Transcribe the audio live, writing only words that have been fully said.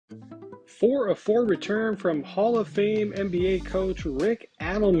4-4 return from Hall of Fame NBA coach Rick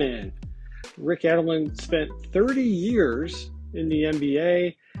Adelman. Rick Adelman spent 30 years in the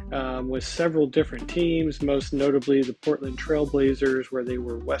NBA with several different teams, most notably the Portland Trail Blazers, where they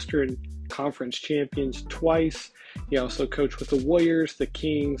were Western Conference champions twice. He also coached with the Warriors, the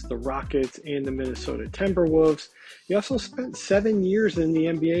Kings, the Rockets, and the Minnesota Timberwolves. He also spent 7 years in the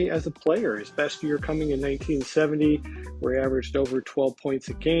NBA as a player, his best year coming in 1970, where he averaged over 12 points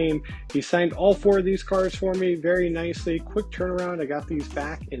a game. He signed all 4 of these cards for me very nicely. Quick turnaround. I got these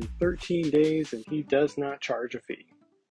back in 13 days, and he does not charge a fee.